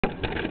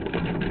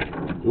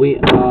We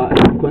are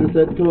at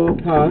Concerto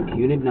Park,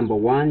 unit number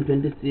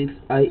 126,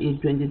 IE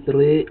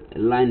 23,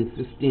 line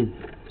 15.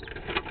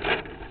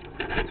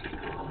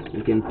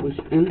 You can push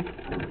in.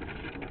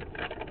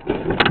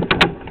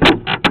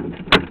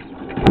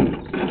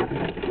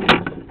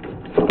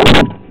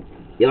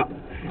 Yeah.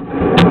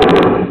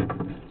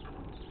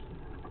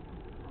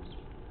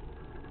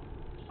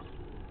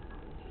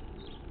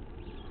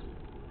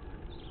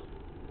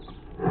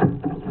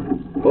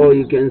 Oh,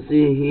 you can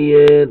see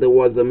here there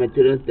was a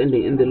material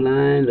standing in the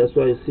line. That's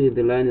why you see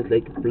the line is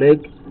like black.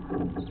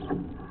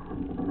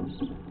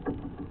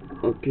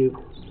 Okay,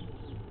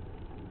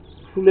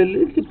 pull a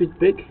little bit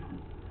back.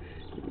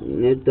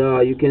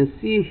 You can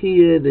see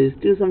here there's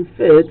still some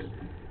fat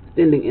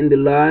standing in the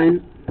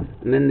line,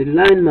 and then the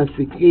line must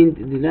be cleaned.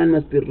 The line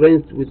must be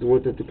rinsed with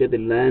water to get the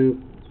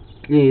line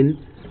clean.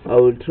 I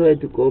will try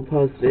to go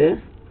past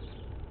there.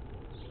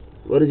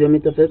 What is your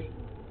meter fat?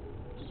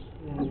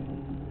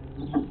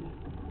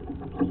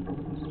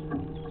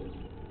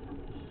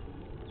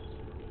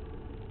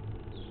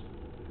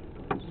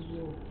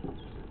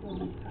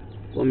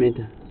 4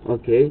 meter.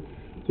 Okay,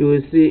 you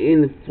will see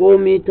in 4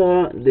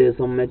 meter there's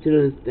some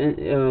material,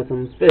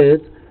 some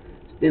fat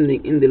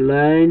standing in the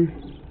line,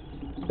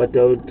 but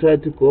I will try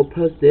to go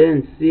past there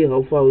and see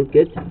how far we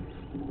get.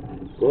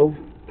 Go,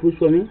 push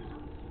for me.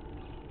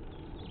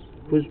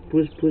 Push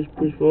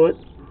forward.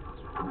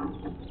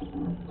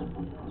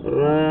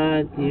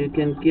 Right, you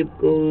can keep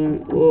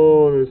going.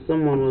 Oh,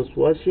 someone was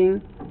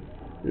washing.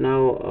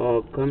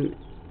 Now come.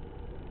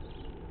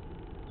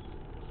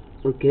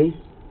 Okay,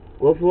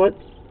 go forward.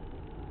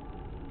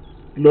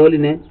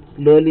 Slowly,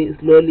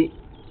 slowly.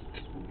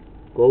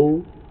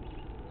 Go.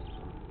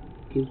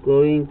 Keep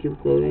going.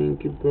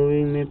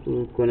 Maybe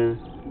we're gonna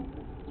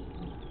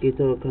get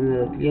our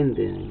camera clean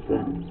there in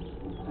front.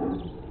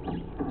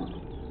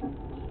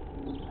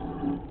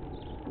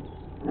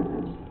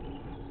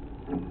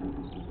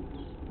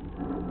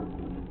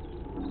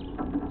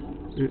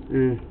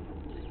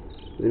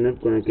 We're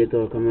not gonna get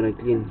our camera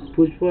clean.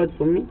 Push forward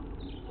for me.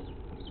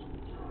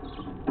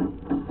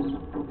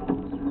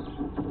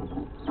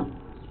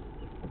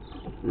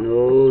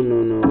 No,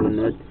 we're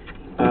not.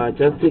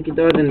 Just take it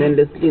out and then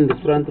let's clean the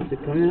front of the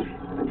camera.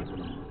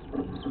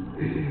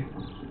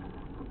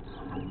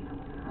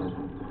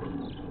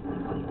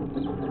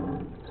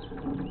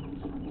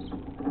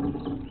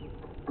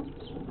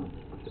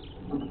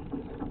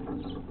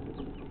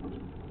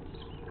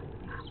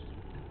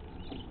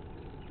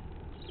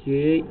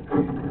 Okay.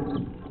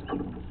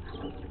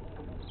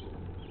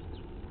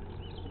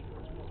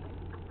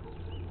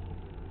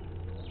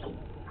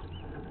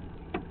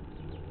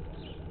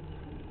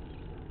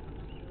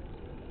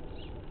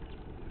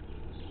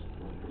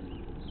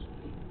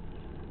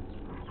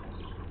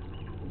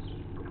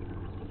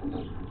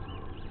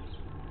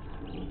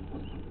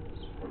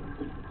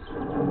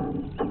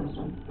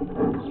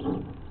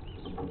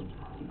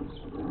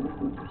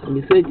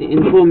 You said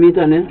in 4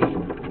 meter, ne?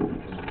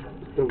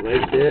 So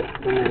right there,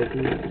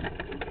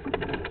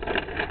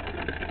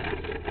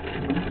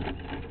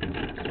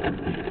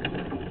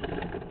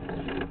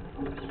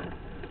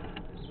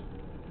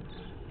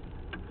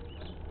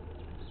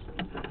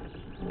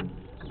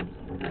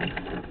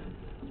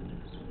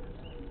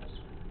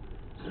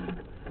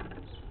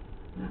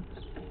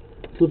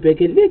 so back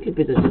a little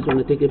bit. I just want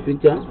to take a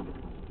picture.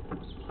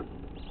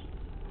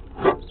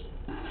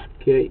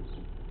 Okay,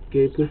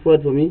 push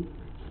forward for me.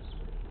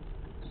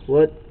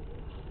 What?